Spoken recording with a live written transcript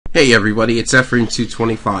Hey everybody, it's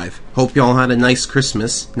Efren225. Hope y'all had a nice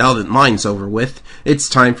Christmas. Now that mine's over with, it's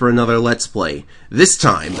time for another Let's Play. This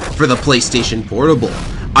time, for the PlayStation Portable,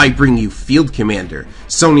 I bring you Field Commander,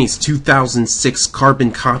 Sony's 2006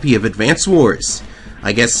 carbon copy of Advance Wars.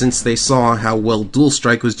 I guess since they saw how well Dual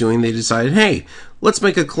Strike was doing, they decided, hey, let's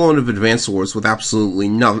make a clone of Advance Wars with absolutely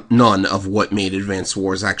none of what made Advance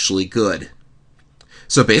Wars actually good.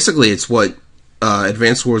 So basically, it's what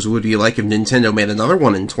Advance Wars would be like if Nintendo made another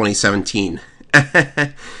one in 2017.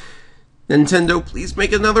 Nintendo, please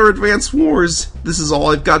make another Advance Wars. This is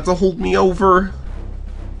all I've got to hold me over.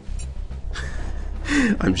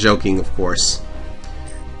 I'm joking, of course.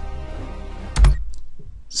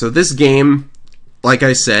 So this game, like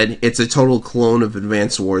I said, it's a total clone of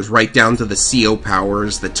Advance Wars, right down to the CO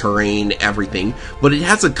powers, the terrain, everything. But it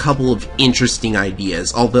has a couple of interesting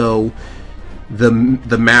ideas, although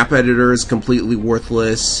the map editor is completely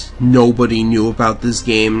worthless. Nobody knew about this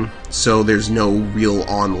game, so there's no real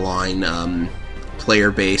online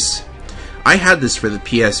player base. I had this for the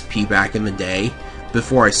PSP back in the day,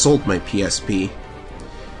 before I sold my PSP.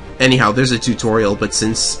 Anyhow, there's a tutorial, but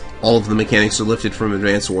since all of the mechanics are lifted from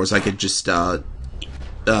Advance Wars, I could just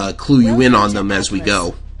clue you in on them as we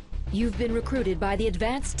go. You've been recruited by the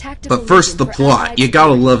Advanced Tactical But first, the plot. You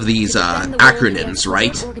gotta love these acronyms,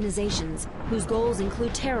 right? Organizations whose goals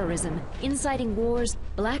include terrorism, inciting wars,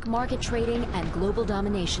 black market trading, and global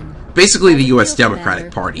domination. Basically, the U.S.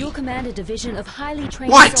 Democratic Party. You'll command a division of highly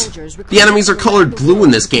trained What? soldiers. The enemies are colored blue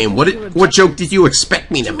in this game. What joke did you expect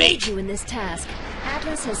me to make? In this task,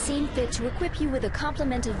 Atlas has seen fit to equip you with a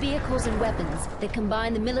complement of vehicles and weapons that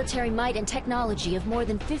combine the military might and technology of more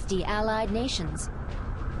than 50 allied nations.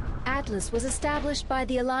 Atlas was established by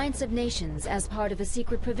the Alliance of Nations as part of a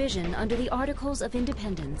secret provision under the Articles of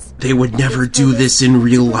Independence. They would never do this in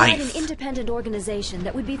real life. An independent organization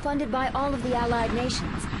that would be funded by all of the allied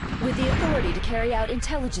nations, with the authority to carry out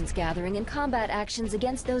intelligence gathering and combat actions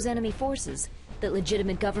against those enemy forces that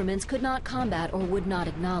legitimate governments could not combat or would not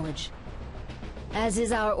acknowledge. As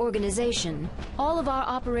is our organization, all of our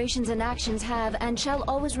operations and actions have and shall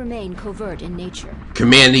always remain covert in nature.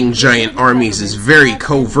 Commanding giant armies is very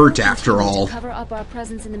covert after all. Cover up our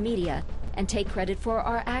presence in the media and take credit for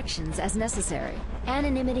our actions as necessary.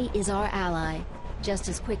 Anonymity is our ally. Just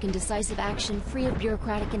as quick and decisive action free of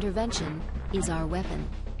bureaucratic intervention is our weapon.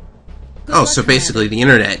 Oh, so basically the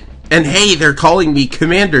internet. And hey, they're calling me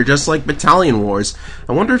Commander just like Battalion Wars.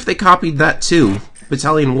 I wonder if they copied that too.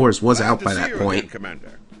 Battalion Wars was out by that point.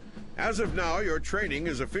 Commander. As of now, your training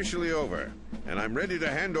is officially over, and I'm ready to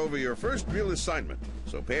hand over your first real assignment,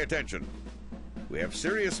 so pay attention. We have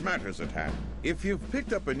serious matters at hand. If you've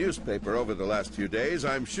picked up a newspaper over the last few days,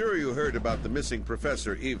 I'm sure you heard about the missing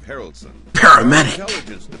Professor Eve Haraldson. Paramedic! The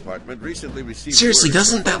Intelligence Department recently received... Seriously,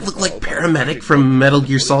 doesn't that look like Paramedic from Metal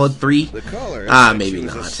Gear Solid 3? The caller maybe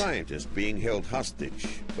was not. a scientist being held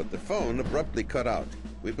hostage, but the phone abruptly cut out.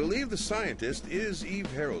 We believe the scientist is Eve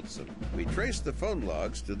Haraldson. We traced the phone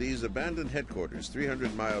logs to these abandoned headquarters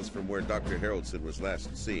 300 miles from where Dr. Haraldson was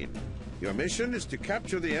last seen. Your mission is to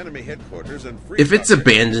capture the enemy headquarters and free... If it's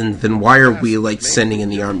abandoned, then why are we, like, sending in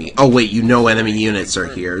the army? Oh wait, you know enemy units are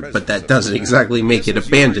here, but that doesn't exactly make it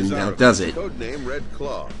abandoned now, does it?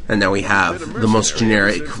 And now we have the most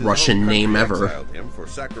generic Russian name ever. ...for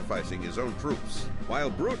sacrificing his own troops. While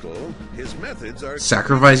brutal, his methods are...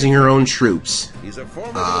 Sacrificing your own troops. He's a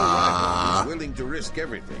formidable rival who's willing to risk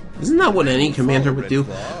everything. Isn't that what any commander would do?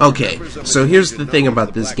 Okay, so here's the thing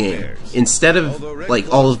about this game. Instead of,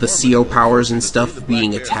 like, all of the CO powers and stuff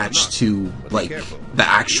being attached to, like, the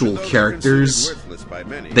actual characters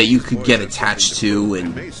that you could get attached to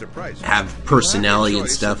and have personality and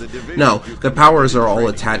stuff, no, the powers are all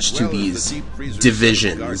attached to these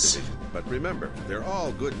divisions. But remember, they're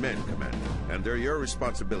all good men, Commander, and they're your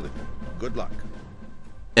responsibility. Good luck.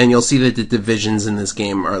 And you'll see that the divisions in this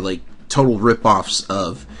game are like total rip-offs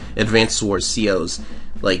of Advanced Wars COs.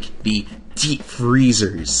 Like, the Deep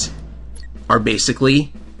Freezers are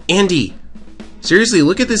basically Andy. Seriously,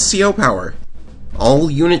 look at this CO power.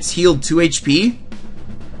 All units healed 2 HP?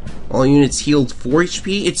 All units healed 4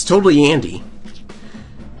 HP? It's totally Andy.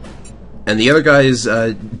 And the other guy's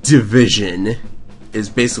division is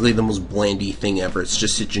basically the most blandy thing ever. It's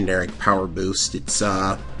just a generic power boost. It's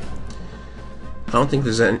I don't think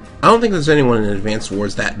there's anyone in Advance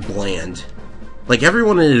Wars that bland. Like,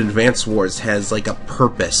 everyone in Advance Wars has like a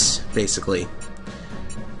purpose, basically.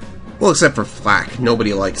 Well, except for Flak.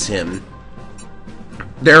 Nobody likes him.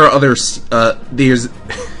 There are other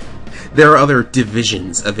there are other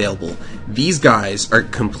divisions available. These guys are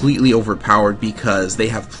completely overpowered because they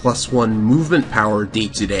have +1 movement power day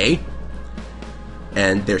to day.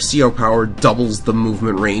 and their CO power doubles the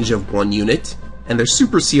movement range of one unit, and their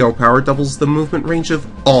Super CO power doubles the movement range of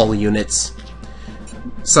all units.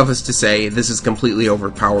 Suffice to say, this is completely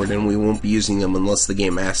overpowered and we won't be using them unless the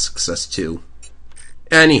game asks us to.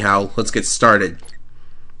 Anyhow, let's get started.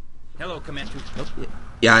 Hello, Commander.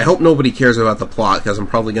 Yeah, I hope nobody cares about the plot, because I'm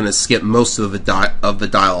probably going to skip most of the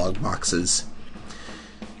dialogue boxes.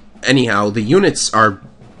 Anyhow, the units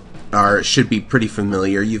should be pretty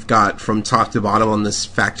familiar. You've got, from top to bottom on this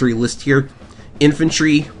factory list here,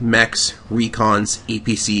 infantry, mechs, recons,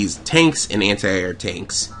 APCs, tanks, and anti-air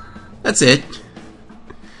tanks. That's it.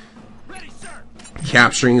 Ready, sir.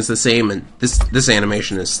 Capturing is the same, and this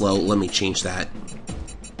animation is slow. Let me change that.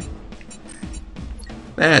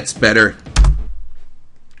 That's better.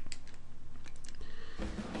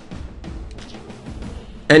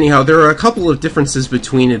 Anyhow, there are a couple of differences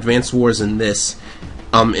between Advance Wars and this.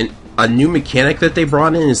 And a new mechanic that they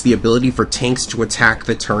brought in is the ability for tanks to attack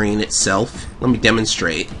the terrain itself. Let me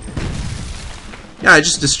demonstrate. Yeah, I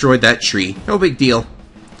just destroyed that tree. No big deal.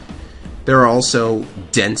 There are also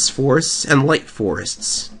dense forests and light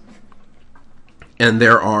forests. And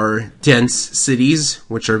there are dense cities,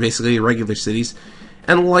 which are basically regular cities,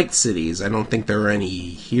 and light cities. I don't think there are any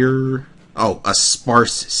here. Oh, a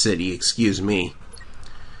sparse city, excuse me.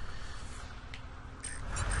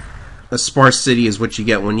 A sparse city is what you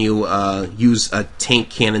get when you use a tank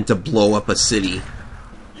cannon to blow up a city.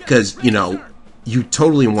 Because, you know, you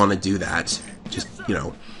totally want to do that. Just, you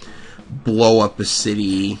know, blow up a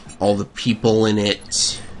city, all the people in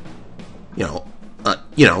it,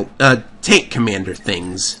 tank commander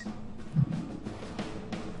things.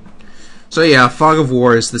 So yeah, Fog of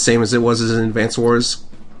War is the same as it was in Advance Wars,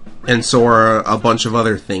 and so are a bunch of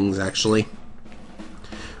other things, actually.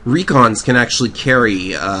 Recons can actually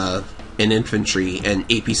carry an infantry, and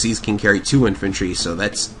APCs can carry 2 infantry, so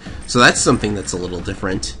that's something that's a little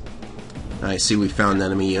different. I see we found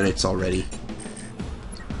enemy units already.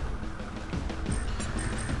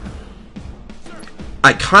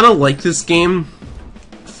 I kind of like this game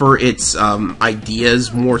for its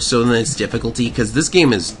ideas more so than its difficulty, because this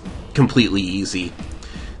game is completely easy.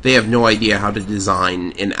 They have no idea how to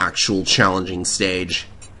design an actual challenging stage.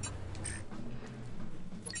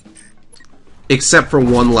 Except for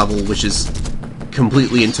one level, which is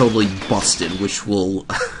completely and totally busted, which will...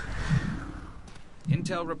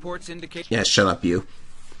 Intel reports indicate... Yeah, shut up, you.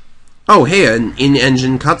 Oh, hey, an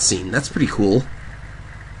in-engine cutscene. That's pretty cool.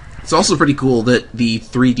 It's also pretty cool that the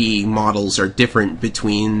 3D models are different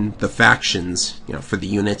between the factions, you know, for the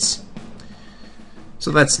units.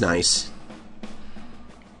 So that's nice.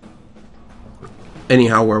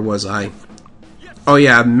 Anyhow, where was I? Oh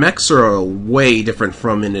yeah, mechs are way different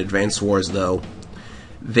from in Advance Wars, though.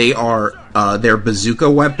 They are, their bazooka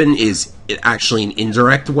weapon is actually an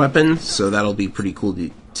indirect weapon, so that'll be pretty cool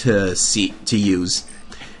to use.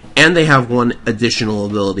 And they have one additional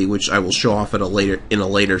ability, which I will show off in a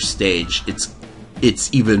later stage.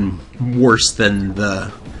 It's even worse than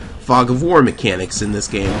the Fog of War mechanics in this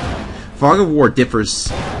game. Fog of War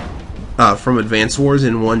differs from Advance Wars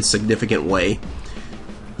in one significant way.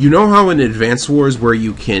 You know how in Advance Wars where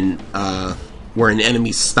you can, where an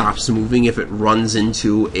enemy stops moving if it runs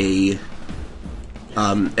into a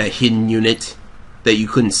hidden unit that you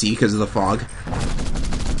couldn't see because of the fog?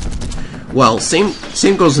 Well, same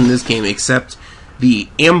goes in this game, except the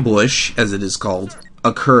ambush, as it is called,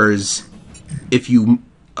 occurs if you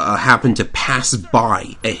happen to pass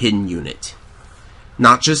by a hidden unit.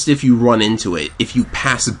 Not just if you run into it, if you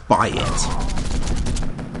pass by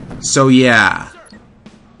it. So yeah.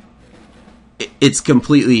 It's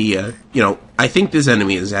completely, I think this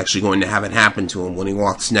enemy is actually going to have it happen to him when he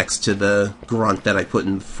walks next to the grunt that I put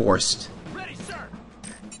in Forced. Ready, sir.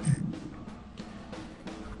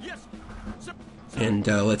 Yes, sir. And,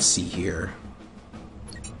 let's see here.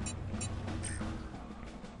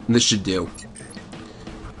 This should do.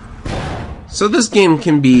 So this game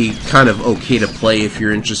can be kind of okay to play if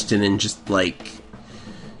you're interested in just, like,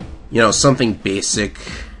 something basic.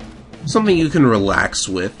 Something you can relax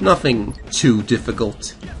with, nothing too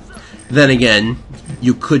difficult. Then again,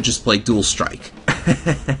 you could just play Dual Strike.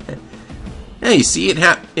 Hey, see, it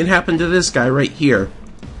happened to this guy right here.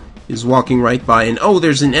 He's walking right by, and oh,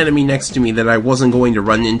 there's an enemy next to me that I wasn't going to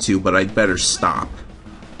run into, but I'd better stop.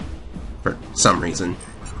 For some reason.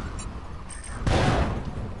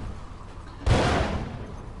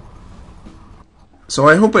 So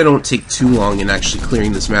I hope I don't take too long in actually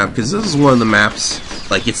clearing this map, because this is one of the maps,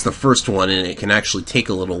 like, it's the first one, and it can actually take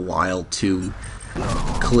a little while to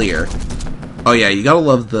clear. Oh yeah, you gotta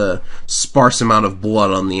love the sparse amount of blood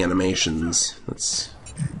on the animations. That's...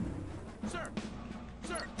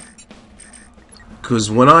 because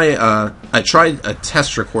when I tried a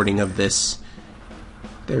test recording of this,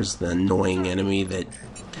 there's the annoying enemy that...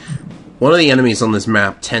 One of the enemies on this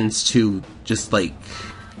map tends to just, like...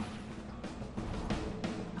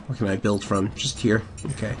 Where can I build from? Just here?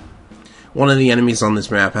 Okay. One of the enemies on this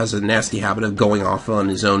map has a nasty habit of going off on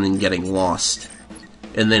his own and getting lost.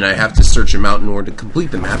 And then I have to search him out in order to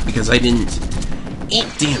complete the map because I didn't... 8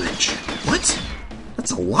 damage! What?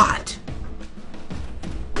 That's a lot.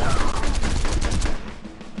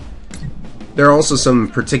 There are also some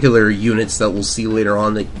particular units that we'll see later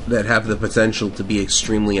on that have the potential to be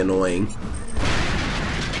extremely annoying.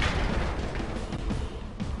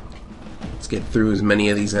 Let's get through as many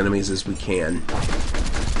of these enemies as we can.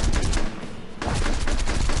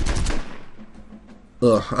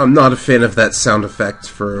 Ugh, I'm not a fan of that sound effect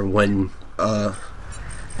for when a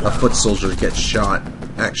foot soldier gets shot,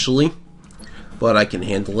 actually. But I can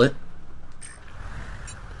handle it.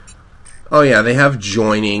 Oh yeah, they have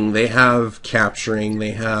joining, they have capturing,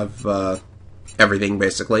 they have everything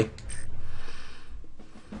basically.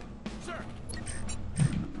 Sir.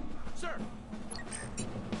 Sir.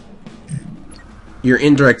 Your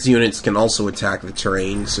indirect units can also attack the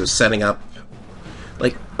terrain, so setting up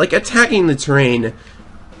like attacking the terrain,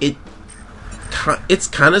 it's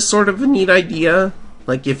kind of sort of a neat idea.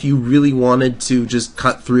 Like if you really wanted to just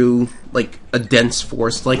cut through like a dense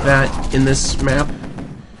forest like that in this map.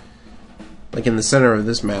 Like in the center of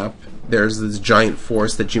this map, there's this giant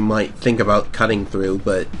forest that you might think about cutting through,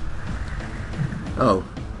 but... Oh.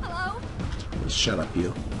 Hello? Shut up,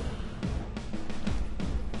 you.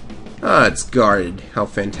 Ah, it's guarded. How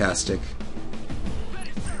fantastic.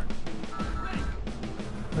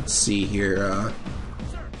 Let's see here, how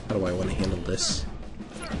do I want to handle this?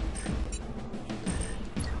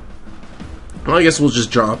 Well, I guess we'll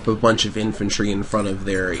just drop a bunch of infantry in front of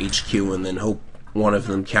their HQ and then hope one of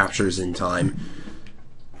them captures in time.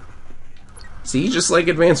 See, just like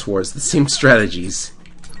Advance Wars, the same strategies.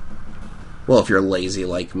 Well, if you're lazy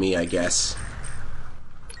like me, I guess.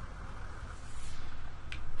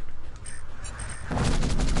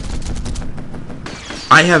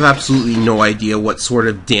 I have absolutely no idea what sort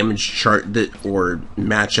of damage chart or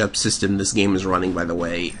matchup system this game is running, by the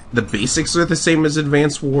way. The basics are the same as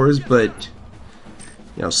Advance Wars, but,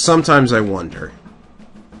 you know, sometimes I wonder.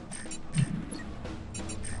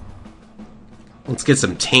 Let's get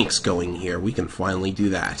some tanks going here. We can finally do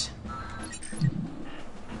that.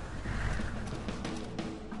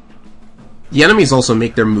 The enemies also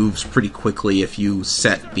make their moves pretty quickly if you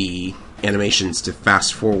set the animations to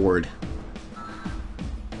fast forward.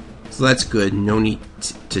 So that's good. No need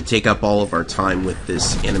to take up all of our time with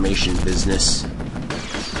this animation business.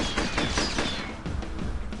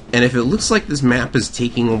 And if it looks like this map is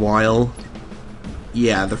taking a while...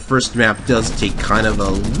 Yeah, the first map does take kind of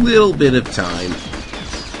a little bit of time.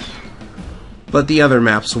 But the other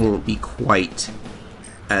maps won't be quite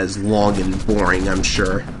as long and boring, I'm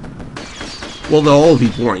sure. Well, they'll all be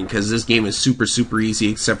boring, because this game is super, super easy,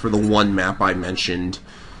 except for the one map I mentioned,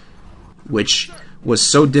 which was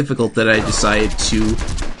so difficult that I decided to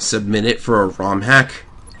submit it for a ROM hack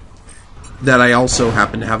that I also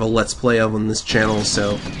happen to have a Let's Play of on this channel,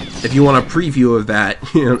 so if you want a preview of that,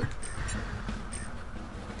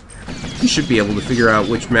 you should be able to figure out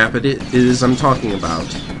which map it is I'm talking about.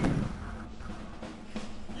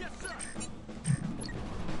 Yes, sir.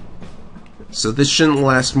 So this shouldn't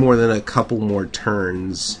last more than a couple more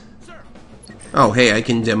turns. Sir. Oh, hey, I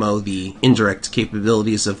can demo the indirect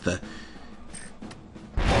capabilities of the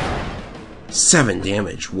 7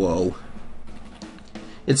 damage, whoa.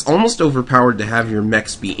 It's almost overpowered to have your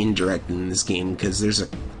mechs be indirect in this game, because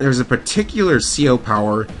there's a particular CO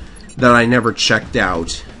power that I never checked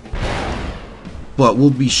out. But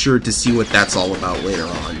we'll be sure to see what that's all about later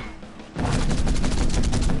on.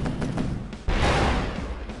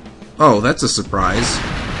 Oh, that's a surprise.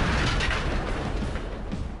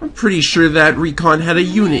 I'm pretty sure that recon had a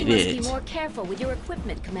unit in You it. must be more careful with your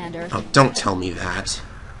equipment, Commander. Oh, don't tell me that.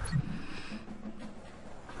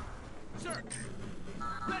 Sir.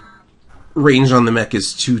 Range on the mech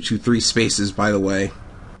is 2 to 3 spaces, by the way.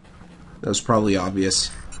 That was probably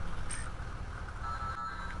obvious.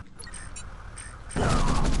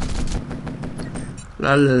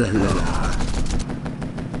 La la la la la.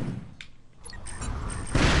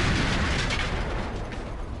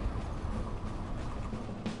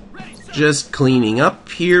 Ready, sir. Just cleaning up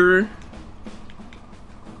here.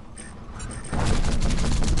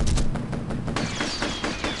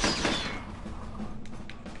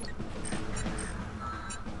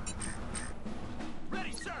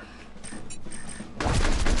 Ready, sir.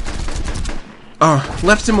 Oh,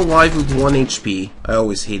 left him alive with 1 HP. I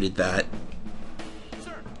always hated that.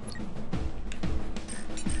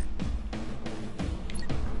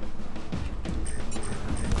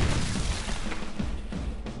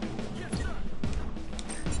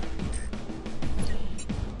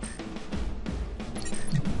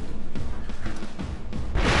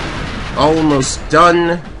 Almost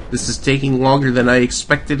done. This is taking longer than I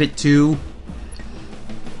expected it to.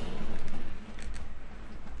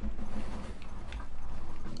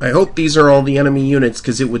 I hope these are all the enemy units,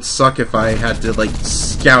 because it would suck if I had to, like,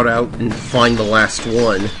 scout out and find the last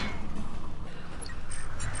one.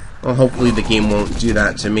 Well, hopefully the game won't do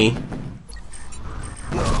that to me.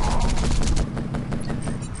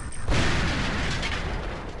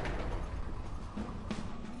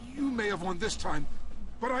 You may have won this time,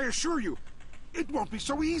 but I assure you, it won't be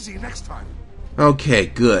so easy next time. Okay,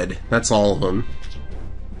 good. That's all of them.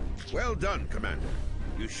 Well done, Commander.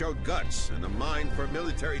 You showed guts and a mind for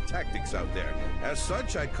military tactics out there. As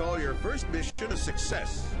such, I call your first mission a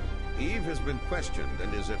success. Eve has been questioned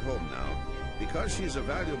and is at home now. Because she's a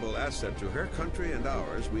valuable asset to her country and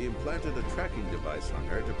ours, we implanted a tracking device on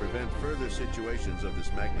her to prevent further situations of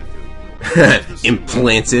this magnitude.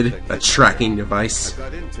 Implanted a tracking device.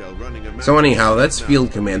 So anyhow, that's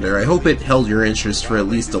Field Commander. I hope it held your interest for at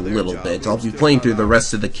least a little bit. I'll be playing through the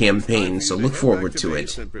rest of the campaign, so look forward to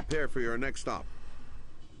it. And prepare for your next stop.